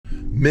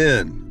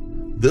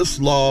Men, this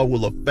law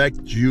will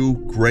affect you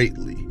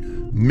greatly.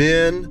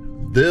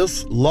 Men,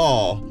 this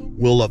law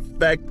will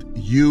affect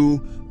you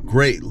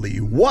greatly.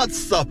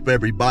 What's up,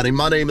 everybody?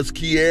 My name is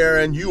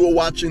Kier, and you are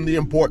watching The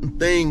Important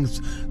Things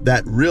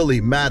That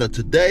Really Matter.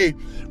 Today,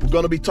 we're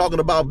going to be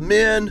talking about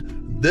men.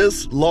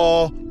 This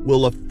law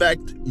will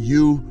affect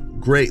you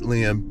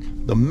greatly.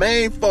 And the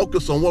main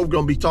focus on what we're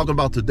going to be talking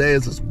about today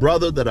is this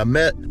brother that I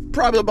met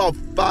probably about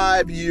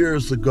 5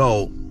 years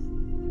ago.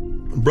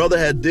 Brother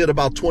had did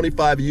about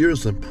 25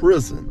 years in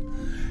prison.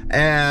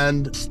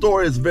 And the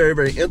story is very,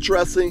 very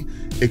interesting,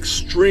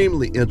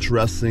 extremely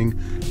interesting.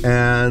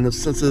 And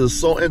since it is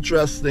so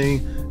interesting,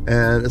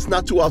 and it's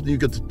not too often you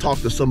get to talk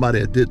to somebody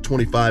that did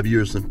 25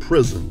 years in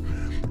prison.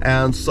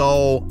 And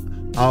so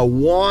I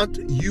want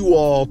you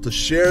all to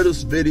share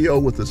this video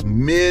with as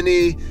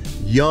many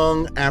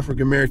young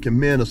African-American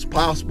men as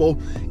possible,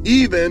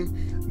 even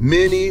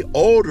many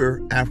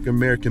older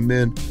African-American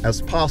men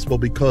as possible,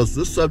 because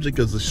this subject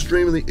is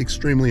extremely,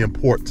 extremely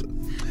important.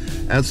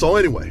 And so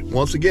anyway,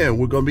 once again,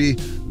 we're going to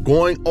be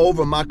going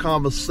over my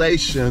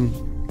conversation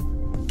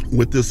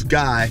with this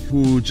guy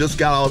who just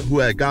got out, who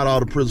had got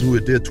out of prison, who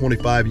had did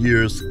 25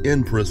 years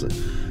in prison.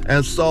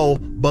 And so,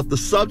 but the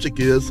subject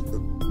is,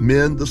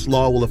 men, this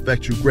law will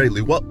affect you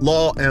greatly. What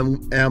law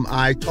am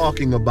I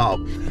talking about?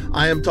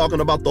 I am talking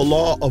about the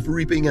law of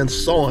reaping and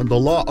sowing. The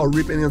law of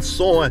reaping and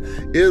sowing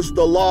is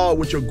the law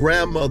which your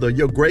grandmother,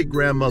 your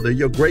great-grandmother,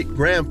 your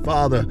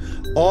great-grandfather,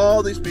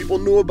 all these people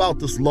knew about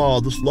this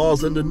law. This law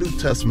is in the New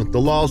Testament.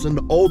 The law is in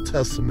the Old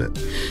Testament.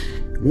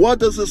 What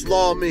does this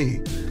law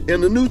mean?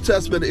 In the New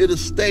Testament, it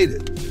is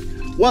stated,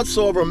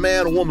 whatsoever a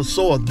man or woman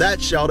soweth,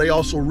 that shall they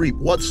also reap.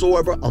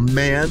 Whatsoever a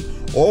man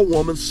or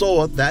woman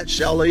soweth, that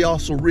shall they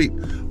also reap.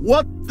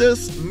 What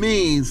this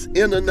means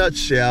in a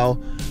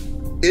nutshell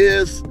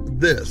is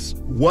this: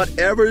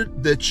 whatever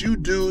that you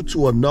do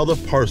to another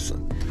person,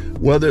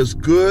 whether it's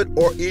good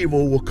or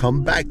evil, will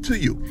come back to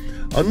you.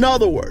 In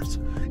other words,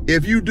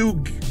 if you do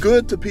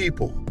good to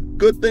people,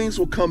 good things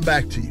will come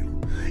back to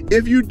you.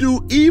 If you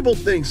do evil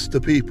things to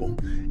people,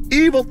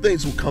 evil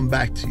things will come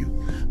back to you.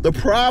 The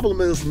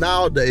problem is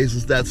nowadays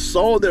is that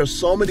there's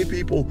so many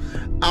people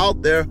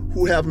out there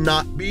who have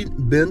not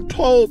been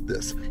told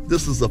this.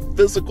 This is a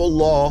physical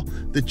law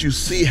that you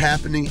see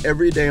happening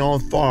every day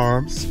on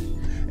farms.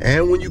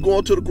 And when you go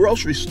into the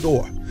grocery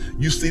store,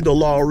 you see the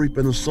law of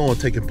reaping and sowing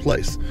taking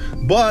place.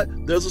 But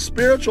there's a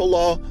spiritual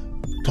law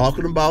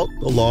talking about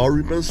the law of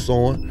reaping and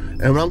sowing.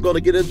 And I'm going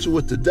to get into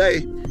it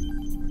today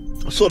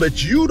so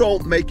that you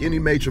don't make any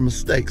major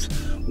mistakes.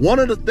 One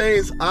of the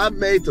things I've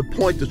made the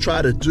point to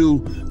try to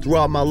do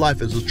throughout my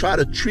life is to try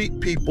to treat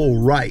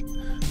people right.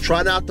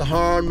 Try not to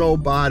harm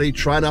nobody.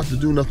 Try not to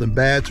do nothing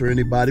bad to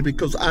anybody,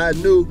 because I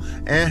knew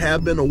and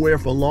have been aware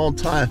for a long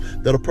time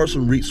that a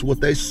person reaps what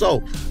they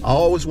sow. I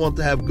always want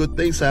to have good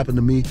things happen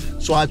to me,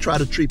 so I try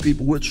to treat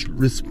people with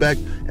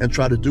respect and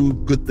try to do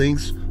good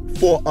things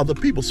for other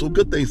people, so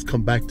good things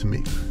come back to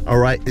me, all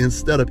right,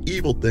 instead of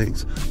evil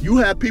things. You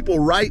have people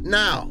right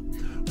now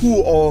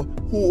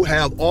who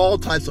have all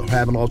types of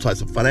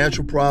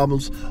financial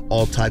problems,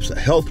 all types of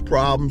health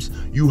problems.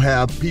 You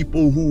have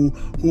people who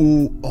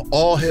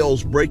all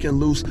hell's breaking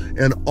loose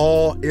in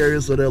all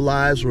areas of their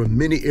lives, or in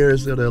many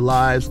areas of their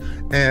lives.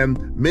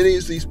 And many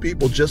of these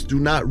people just do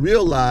not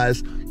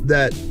realize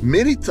that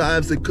many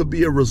times it could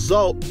be a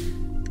result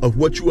of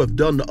what you have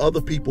done to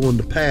other people in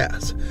the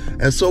past.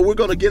 And so we're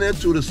going to get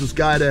into this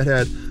guy that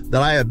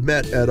I had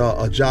met at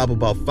a job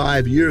about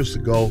 5 years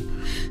ago,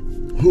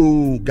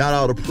 who got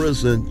out of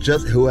prison,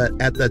 who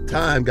at that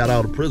time got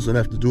out of prison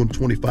after doing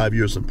 25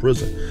 years in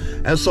prison.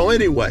 And so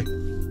anyway,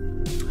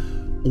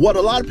 what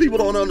a lot of people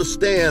don't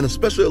understand,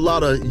 especially a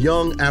lot of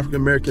young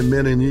African-American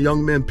men and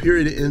young men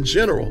period in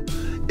general,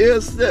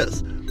 is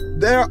this: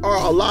 there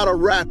are a lot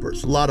of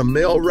rappers, a lot of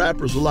male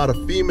rappers, a lot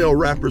of female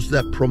rappers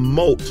that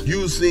promote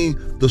using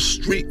the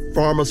street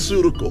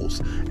pharmaceuticals.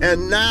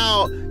 And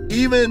now,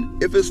 even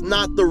if it's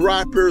not the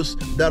rappers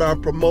that are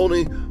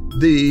promoting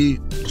the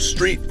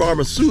street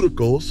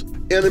pharmaceuticals,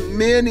 in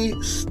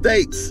many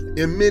states,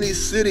 in many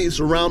cities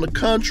around the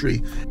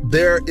country,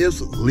 there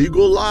is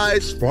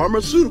legalized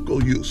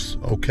pharmaceutical use,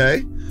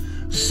 okay?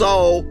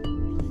 So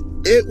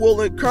it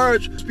will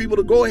encourage people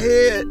to go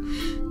ahead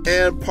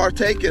and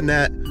partake in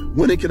that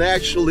when it can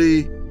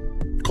actually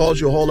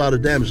cause you a whole lot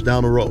of damage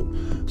down the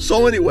road.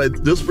 So anyway,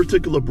 this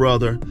particular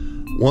brother,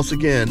 once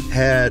again,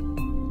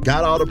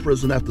 got out of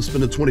prison after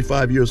spending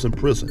 25 years in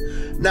prison.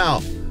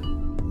 Now,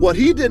 what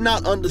he did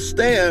not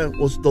understand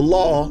was the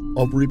law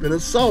of reaping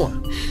and sowing.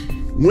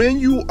 When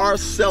you are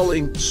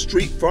selling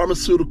street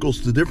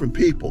pharmaceuticals to different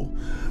people,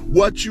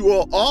 what you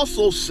are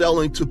also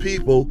selling to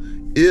people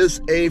is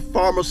a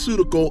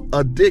pharmaceutical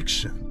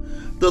addiction.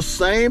 The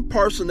same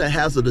person that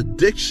has an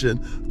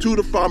addiction to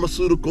the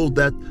pharmaceutical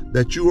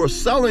that you are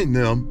selling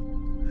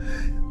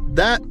them,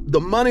 that the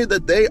money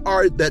that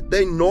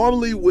they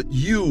normally would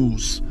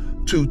use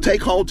to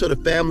take home to the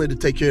family, to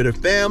take care of their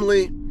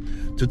family,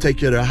 to take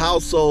care of their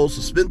households,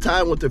 to spend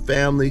time with their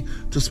family,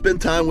 to spend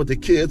time with their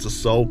kids or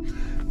so,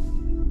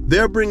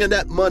 they're bringing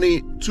that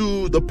money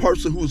to the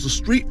person who's a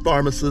street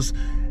pharmacist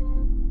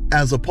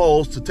as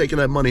opposed to taking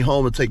that money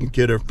home and taking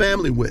care of their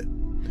family with.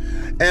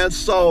 And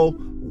so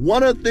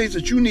one of the things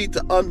that you need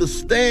to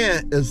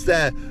understand is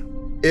that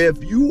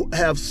if you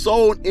have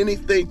sold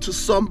anything to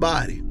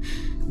somebody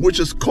which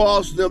has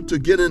caused them to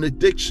get an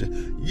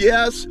addiction,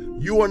 yes,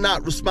 you are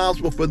not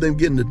responsible for them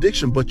getting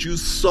addiction, but you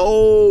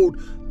sold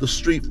the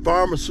street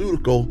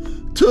pharmaceutical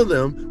to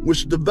them,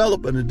 which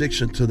develop an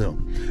addiction to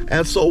them.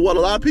 And so what a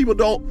lot of people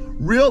don't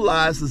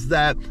realize is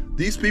that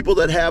these people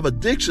that have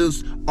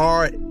addictions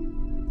are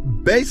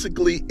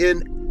basically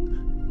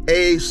in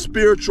a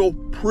spiritual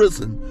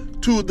prison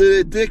to the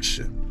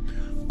addiction.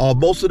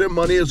 Most of their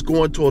money is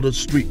going toward a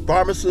street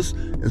pharmacist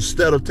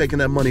instead of taking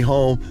that money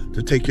home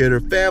to take care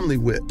of their family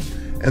with.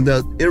 And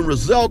the end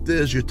result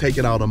is you're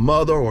taking out a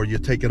mother or you're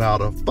taking out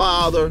a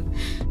father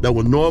that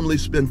would normally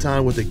spend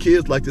time with their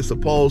kids like they're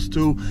supposed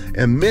to.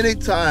 And many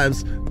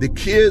times the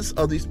kids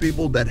of these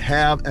people that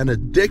have an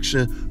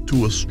addiction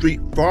to a street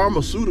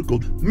pharmaceutical,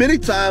 many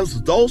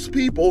times those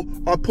people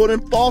are put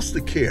in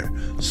foster care.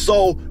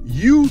 So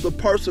you, the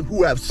person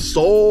who have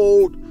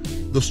sold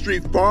the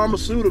street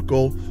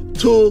pharmaceutical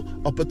to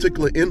a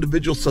particular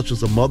individual, such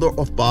as a mother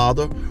or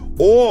father,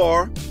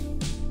 or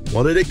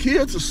one of their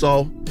kids or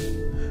so,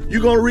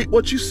 you're going to reap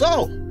what you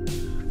sow.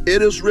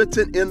 It is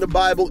written in the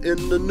Bible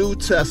in the New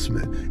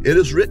Testament. It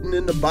is written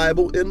in the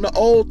Bible in the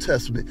Old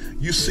Testament.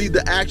 You see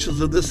the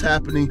actions of this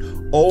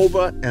happening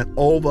over and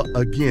over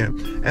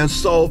again. And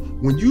so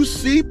when you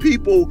see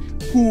people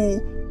who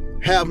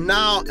have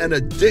now an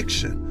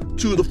addiction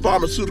to the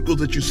pharmaceuticals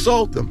that you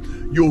sold them,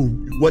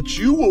 what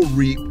you will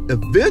reap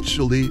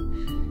eventually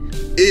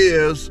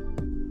is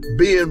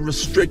being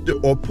restricted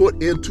or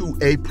put into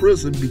a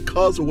prison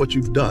because of what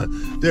you've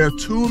done. There are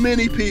too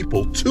many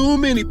people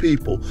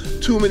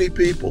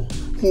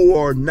who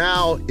are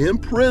now in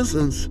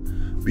prisons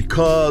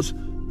because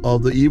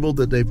of the evil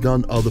that they've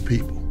done to other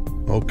people.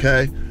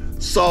 Okay?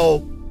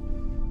 So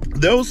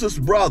there was this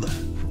brother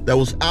that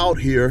was out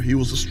here. He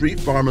was a street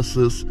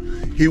pharmacist.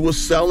 He was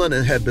selling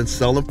and had been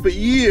selling for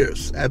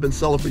years.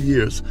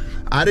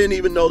 I didn't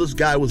even know this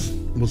guy was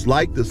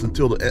like this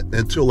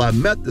until I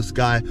met this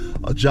guy,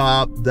 a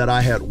job that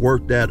I had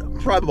worked at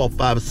probably about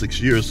 5 or 6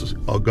 years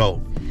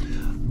ago.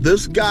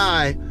 This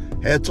guy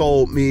had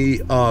told me,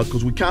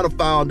 because we kind of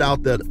found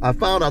out that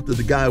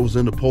the guy was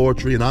into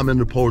poetry, and I'm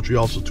into poetry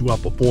also too. I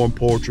perform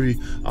poetry,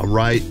 I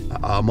write,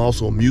 I'm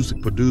also a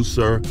music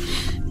producer.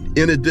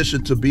 In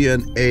addition to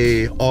being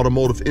a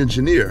automotive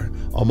engineer,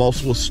 I'm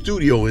also a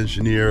studio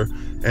engineer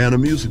and a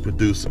music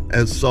producer.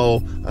 And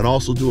I'm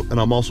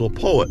also a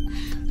poet.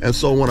 And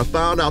so when I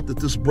found out that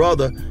this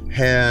brother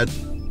had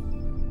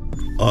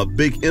a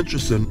big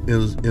interest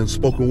in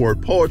spoken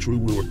word poetry,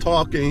 we were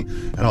talking,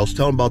 and I was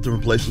telling about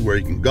different places where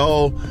he can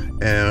go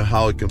and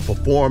how he can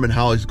perform and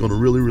how he's going to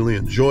really, really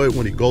enjoy it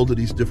when he goes to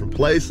these different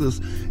places.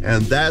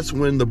 And that's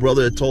when the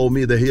brother had told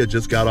me that he had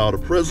just got out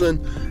of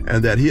prison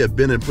and that he had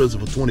been in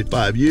prison for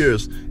 25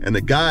 years. And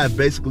the guy,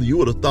 basically, you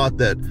would have thought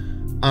that,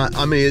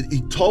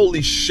 he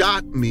totally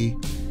shocked me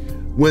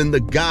when the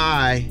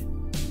guy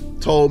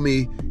told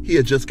me he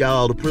had just got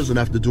out of prison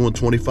after doing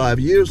 25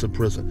 years in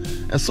prison.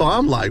 And so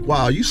I'm like,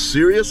 wow, are you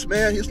serious,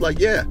 man? He's like,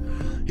 yeah.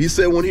 He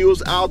said when he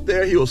was out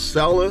there, he was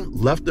selling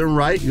left and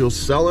right.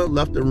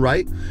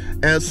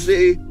 And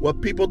see,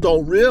 what people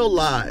don't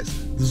realize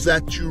is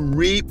that you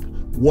reap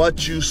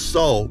what you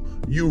sow.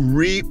 You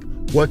reap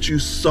what you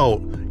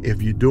sow.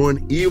 If you're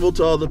doing evil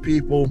to other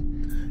people,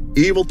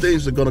 evil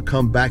things are going to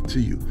come back to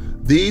you.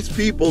 These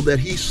people that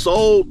he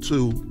sold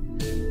to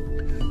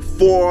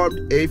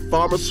formed a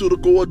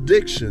pharmaceutical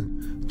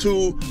addiction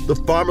to the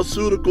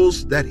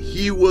pharmaceuticals that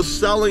he was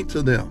selling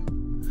to them.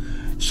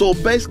 So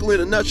basically,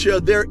 in a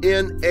nutshell, they're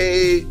in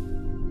a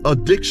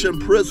addiction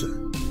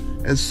prison.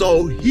 And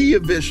so he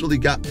eventually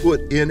got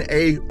put in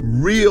a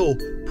real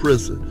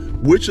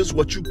prison, which is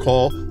what you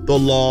call the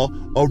law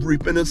of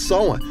reaping and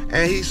sowing.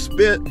 And he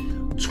spent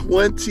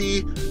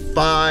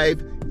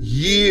 25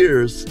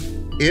 years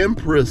in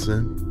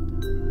prison,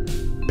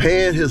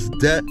 paying his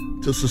debt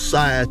to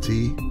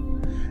society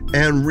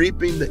and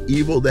reaping the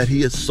evil that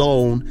he has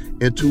sown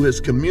into his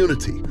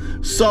community.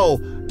 So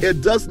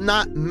it does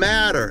not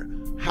matter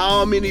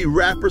how many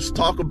rappers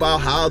talk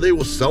about how they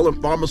were selling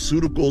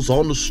pharmaceuticals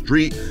on the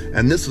street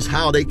and this is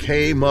how they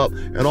came up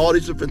and all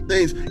these different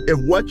things. If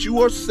what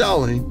you are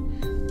selling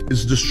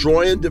is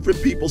destroying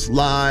different people's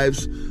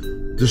lives,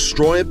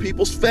 destroying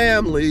people's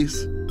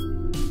families,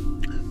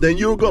 then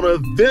you're going to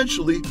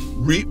eventually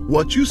reap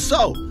what you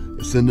sow.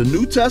 It's in the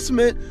New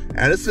Testament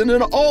and it's in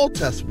the Old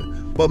Testament.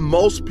 But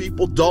most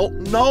people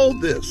don't know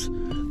this.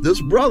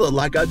 This brother,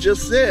 like I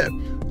just said,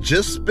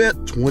 just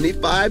spent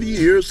 25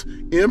 years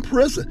in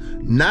prison.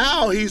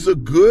 Now he's a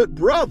good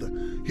brother.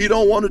 He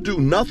don't want to do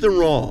nothing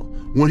wrong.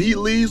 When he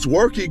leaves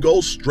work, he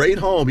goes straight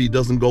home. He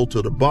doesn't go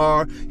to the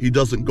bar. He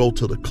doesn't go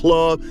to the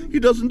club. He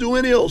doesn't do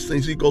any of those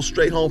things. He goes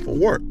straight home from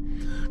work.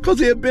 Because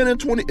he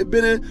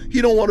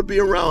don't want to be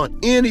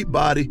around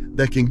anybody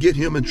that can get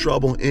him in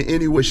trouble in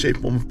any way, shape,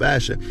 form, or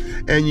fashion.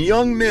 And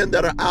young men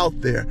that are out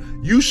there,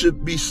 you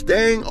should be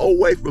staying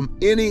away from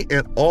any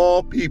and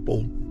all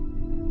people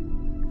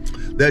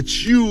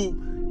that you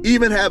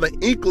even have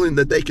an inkling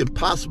that they can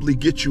possibly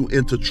get you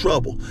into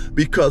trouble,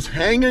 because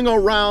hanging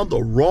around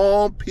the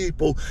wrong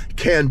people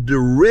can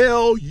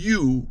derail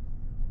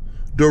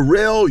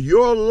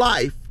your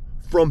life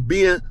from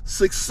being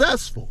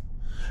successful.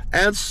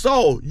 And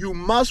so you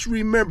must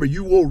remember,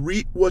 you will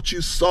reap what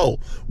you sow,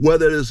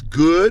 whether it is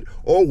good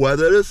or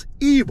whether it is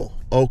evil,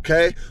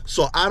 okay?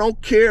 So I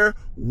don't care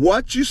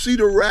what you see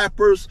the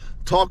rappers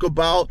talk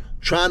about,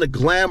 trying to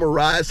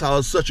glamorize how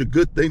it's such a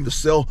good thing to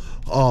sell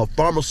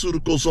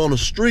pharmaceuticals on the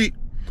street.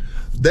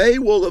 They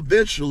will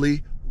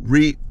eventually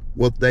reap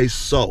what they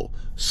sow.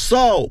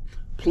 So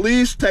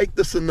please take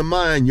this into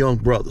mind, young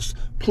brothers.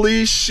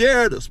 Please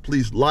share this.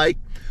 Please like,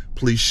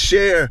 please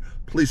share,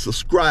 please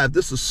subscribe.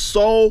 This is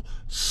so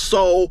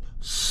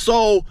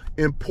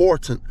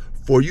important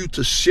for you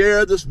to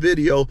share this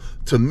video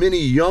to many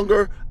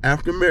younger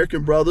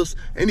African-American brothers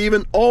and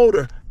even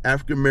older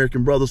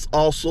African-American brothers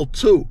also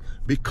too,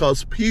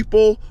 because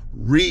people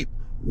reap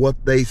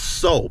what they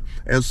sow.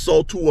 And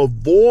so to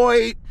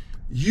avoid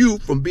you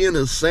from being in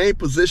the same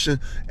position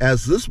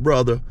as this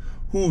brother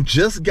who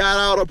just got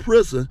out of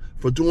prison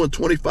for doing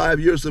 25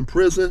 years in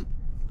prison,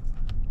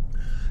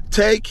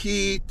 take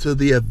heed to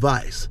the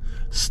advice.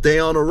 Stay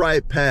on the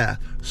right path.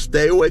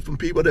 Stay away from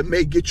people that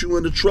may get you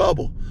into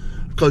trouble,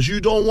 because you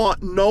don't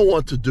want no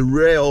one to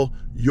derail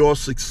your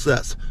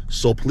success.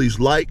 So please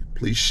like,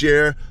 please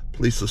share,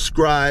 please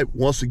subscribe.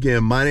 Once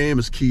again, my name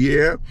is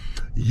Kier.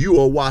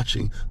 You are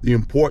watching The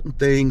Important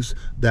Things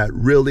That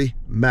Really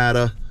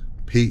Matter.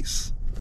 Peace.